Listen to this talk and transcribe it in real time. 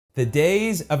The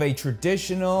days of a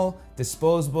traditional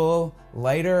disposable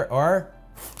lighter are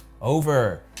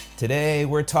over. Today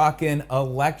we're talking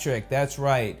electric, that's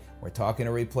right. We're talking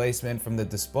a replacement from the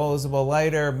disposable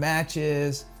lighter,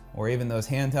 matches, or even those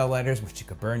handheld lighters which you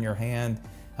could burn your hand.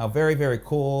 How very, very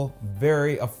cool,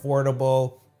 very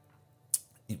affordable,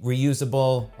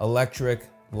 reusable electric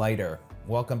lighter.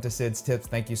 Welcome to Sid's Tips.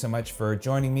 Thank you so much for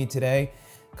joining me today.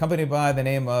 Company by the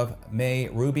name of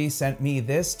MEIRUBY sent me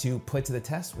this to put to the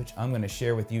test, which I'm going to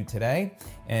share with you today,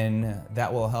 and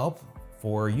that will help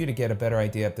for you to get a better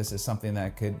idea if this is something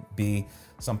that could be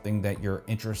something that you're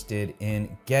interested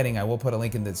in getting. I will put a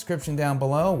link in the description down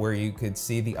below where you could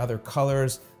see the other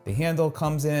colors the handle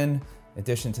comes in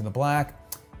addition to the black,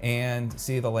 and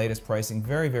see the latest pricing.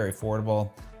 Very, very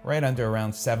affordable, right under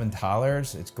around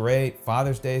 $7. It's great.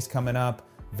 Father's Day is coming up.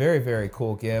 Very, very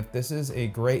cool gift. This is a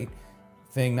great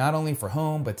thing not only for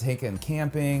home but taken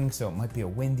camping, so it might be a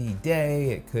windy day,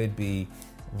 it could be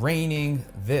raining.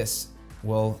 This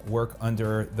will work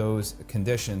under those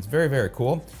conditions. Very, very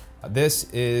cool. This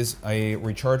is a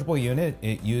rechargeable unit.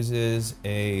 It uses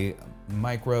a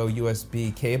micro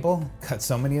USB cable. Got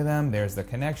so many of them. There's the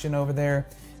connection over there.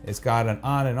 It's got an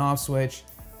on and off switch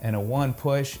and a one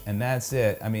push, and that's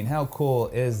it. I mean, how cool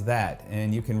is that?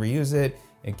 And you can reuse it.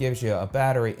 It gives you a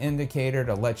battery indicator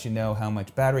to let you know how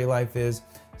much battery life is.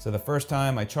 So the first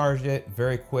time I charged it,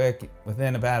 very quick,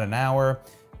 within about an hour,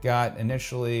 got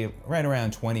initially right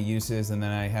around 20 uses, and then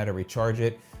I had to recharge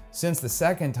it. Since the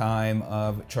second time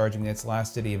of charging it's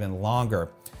lasted even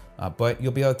longer. But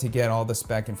you'll be able to get all the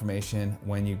spec information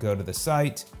when you go to the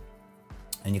site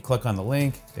and you click on the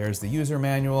link. There's the user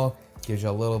manual, gives you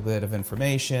a little bit of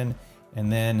information,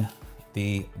 and then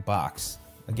the box.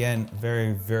 Again,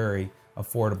 very, very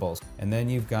affordable. And then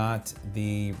you've got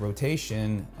the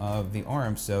rotation of the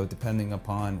arm, so depending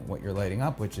upon what you're lighting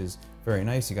up, which is very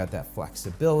nice, you got that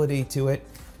flexibility to it.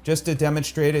 Just to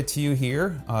demonstrate it to you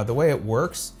here, the way it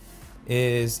works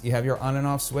is you have your on and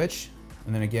off switch,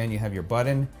 and then again you have your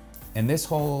button, and this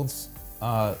holds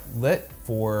lit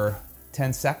for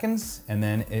 10 seconds, and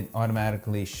then it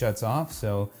automatically shuts off.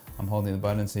 So I'm holding the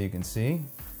button so you can see,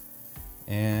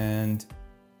 and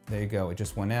there you go, it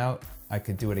just went out. I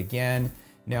could do it again.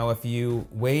 Now, if you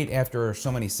wait after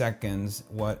so many seconds,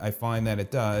 what I find that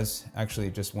it does, actually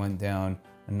it just went down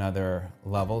another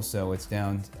level, so it's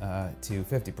down to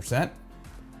 50%.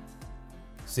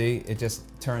 See, it just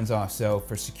turns off, so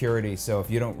for security. So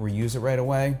if you don't reuse it right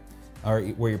away, or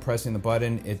where you're pressing the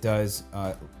button, it does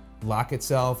lock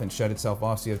itself and shut itself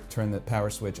off, so you have to turn the power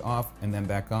switch off and then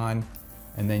back on,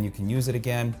 and then you can use it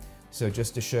again. So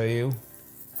just to show you,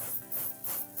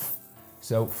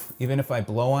 so even if I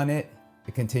blow on it,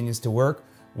 it continues to work,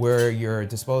 where your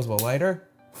disposable lighter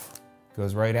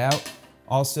goes right out.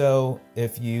 Also,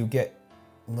 if you get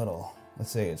a little,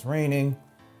 let's say it's raining,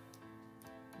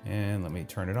 and let me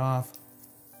turn it off.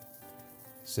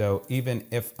 So even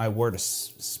if I were to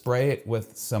spray it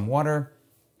with some water,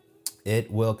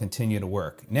 it will continue to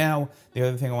work. Now, the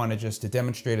other thing I wanted just to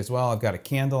demonstrate as well, I've got a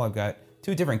candle. I've got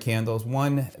two different candles,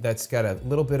 one that's got a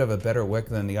little bit of a better wick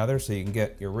than the other, so you can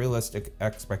get your realistic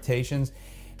expectations.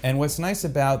 And what's nice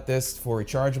about this for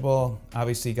rechargeable,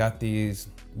 obviously you got these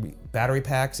battery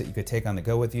packs that you could take on the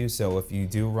go with you, so if you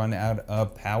do run out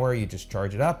of power, you just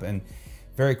charge it up, and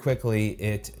very quickly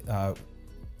it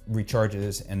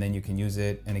recharges, and then you can use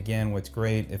it. And again, what's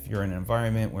great, if you're in an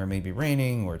environment where it may be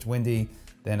raining or it's windy,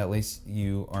 then at least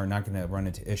you are not gonna run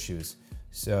into issues.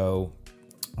 So,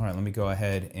 all right, let me go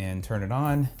ahead and turn it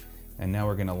on. And now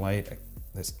we're gonna light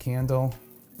this candle.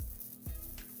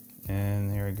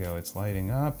 And there we go, it's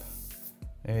lighting up.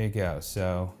 There you go.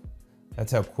 So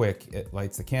that's how quick it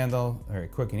lights the candle, very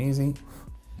quick and easy.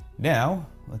 Now,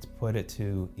 let's put it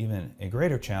to even a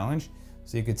greater challenge.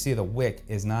 So you can see the wick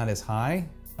is not as high.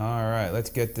 All right, let's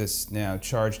get this now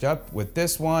charged up with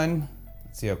this one.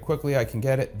 Let's see how quickly I can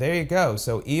get it. There you go.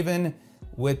 So even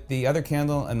with the other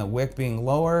candle and the wick being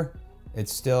lower,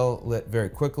 it's still lit very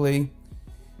quickly.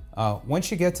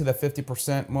 Once you get to the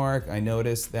 50% mark, I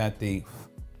noticed that the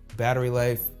battery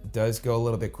life does go a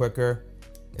little bit quicker.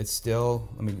 It's still,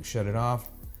 let me shut it off.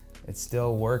 It's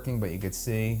still working, but you can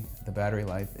see the battery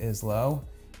life is low.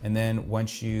 And then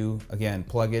once you, again,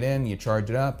 plug it in, you charge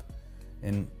it up,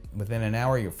 and within an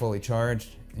hour, you're fully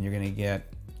charged, and you're gonna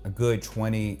get a good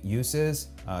 20 uses,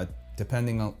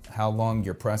 depending on how long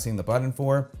you're pressing the button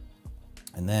for.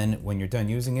 And then when you're done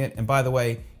using it, and by the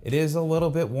way, it is a little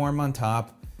bit warm on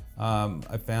top.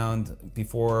 I found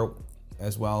before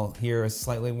as well, here is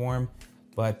slightly warm,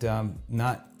 but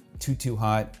not too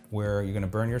hot where you're gonna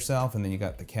burn yourself. And then you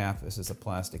got the cap. This is a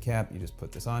plastic cap. You just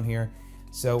put this on here.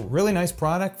 So really nice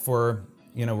product for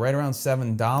right around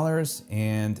 $7,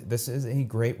 and this is a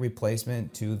great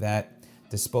replacement to that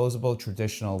disposable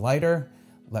traditional lighter.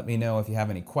 Let me know if you have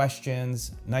any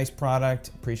questions. Nice product.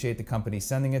 Appreciate the company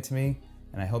sending it to me,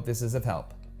 and I hope this is of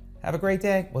help. Have a great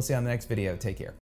day. We'll see you on the next video. Take care.